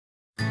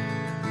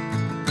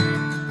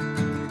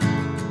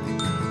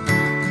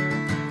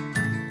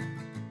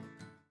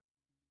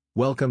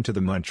Welcome to the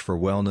Munch for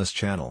Wellness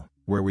channel,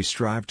 where we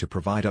strive to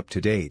provide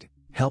up-to-date,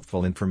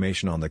 helpful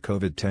information on the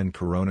COVID-10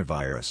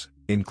 coronavirus,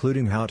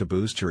 including how to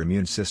boost your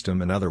immune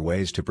system and other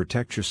ways to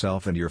protect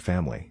yourself and your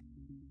family.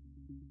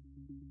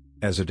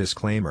 As a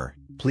disclaimer,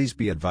 please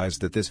be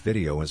advised that this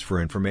video is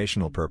for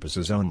informational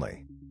purposes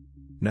only.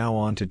 Now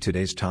on to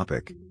today's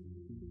topic.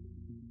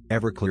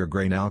 Everclear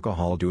grain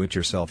alcohol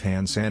do-it-yourself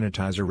hand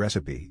sanitizer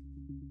recipe.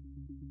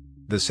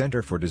 The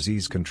Center for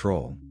Disease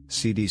Control,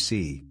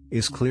 CDC,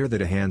 is clear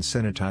that a hand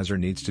sanitizer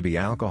needs to be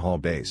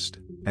alcohol-based,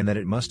 and that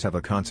it must have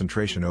a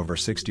concentration over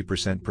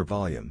 60% per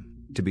volume,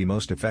 to be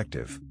most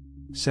effective.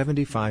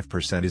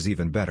 75% is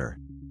even better.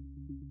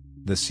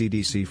 The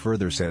CDC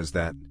further says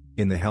that,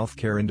 in the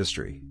healthcare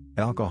industry,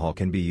 alcohol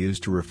can be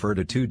used to refer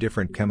to two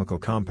different chemical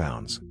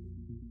compounds.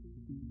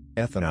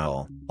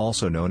 Ethanol,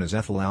 also known as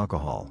ethyl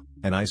alcohol,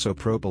 and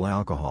isopropyl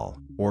alcohol,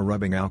 or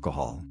rubbing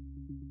alcohol.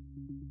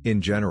 In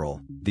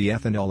general, the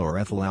ethanol or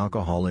ethyl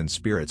alcohol in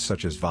spirits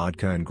such as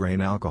vodka and grain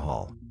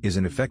alcohol, is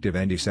an effective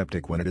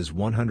antiseptic when it is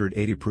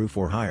 180 proof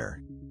or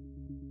higher.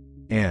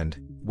 And,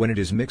 when it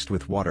is mixed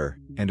with water,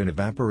 and an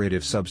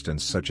evaporative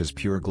substance such as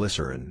pure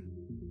glycerin.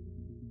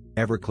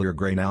 Everclear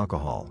grain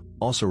alcohol,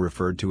 also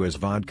referred to as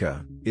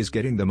vodka, is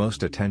getting the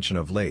most attention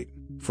of late,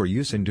 for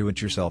use in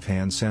do-it-yourself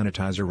hand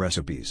sanitizer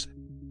recipes.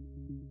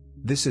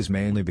 This is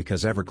mainly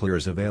because Everclear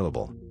is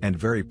available, and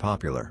very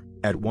popular,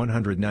 at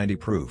 190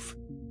 proof.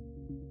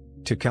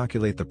 To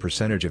calculate the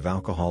percentage of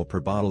alcohol per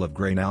bottle of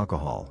grain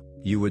alcohol,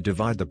 you would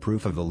divide the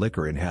proof of the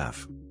liquor in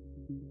half.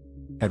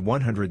 At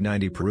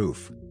 190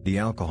 proof, the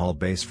alcohol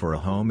base for a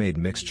homemade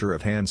mixture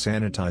of hand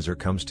sanitizer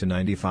comes to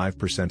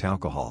 95%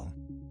 alcohol.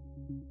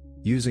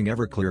 Using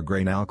Everclear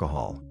grain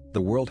alcohol,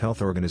 the World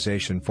Health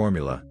Organization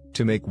formula,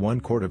 to make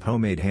 1 quart of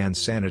homemade hand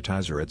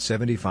sanitizer at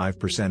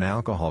 75%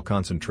 alcohol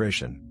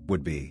concentration,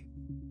 would be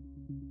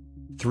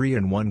 3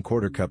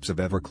 1/4 cups of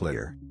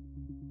Everclear,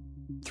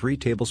 3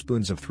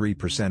 tablespoons of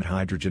 3%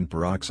 hydrogen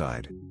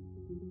peroxide,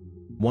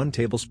 1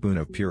 tablespoon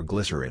of pure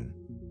glycerin,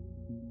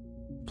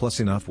 plus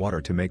enough water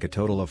to make a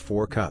total of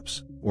 4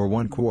 cups, or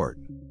 1 quart.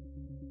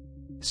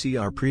 See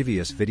our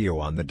previous video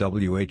on the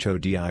WHO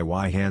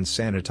DIY hand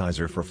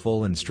sanitizer for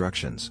full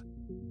instructions.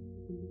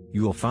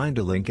 You will find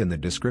a link in the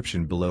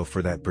description below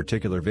for that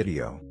particular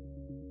video.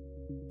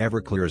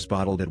 Everclear is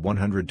bottled at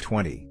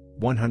 120,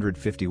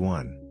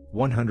 151,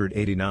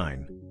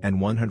 189, and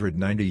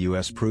 190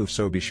 US proof,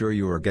 so be sure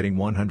you are getting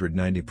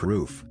 190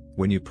 proof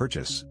when you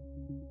purchase.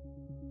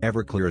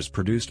 Everclear is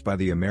produced by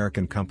the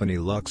American company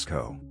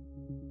Luxco.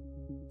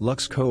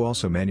 Luxco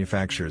also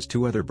manufactures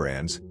two other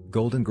brands,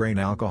 Golden Grain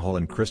Alcohol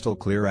and Crystal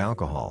Clear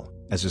Alcohol,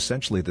 as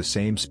essentially the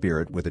same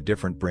spirit with a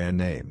different brand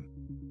name.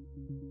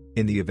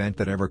 In the event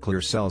that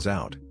Everclear sells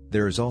out,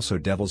 there is also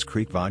Devil's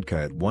Creek Vodka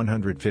at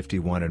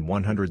 151 and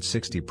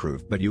 160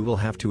 proof, but you will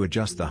have to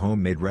adjust the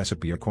homemade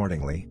recipe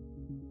accordingly.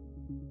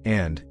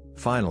 And,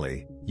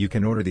 finally, you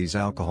can order these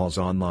alcohols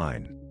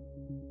online.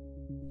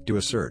 Do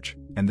a search,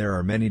 and there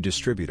are many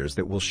distributors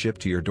that will ship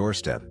to your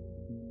doorstep.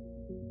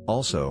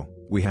 Also,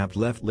 we have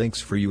left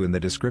links for you in the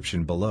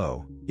description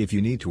below, if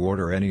you need to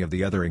order any of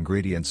the other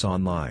ingredients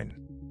online.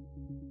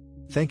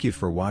 Thank you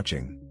for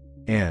watching.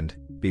 And,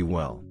 be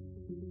well.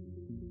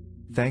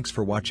 Thanks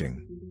for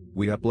watching.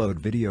 We upload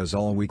videos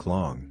all week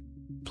long.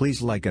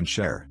 Please like and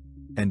share.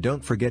 And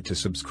don't forget to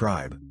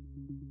subscribe.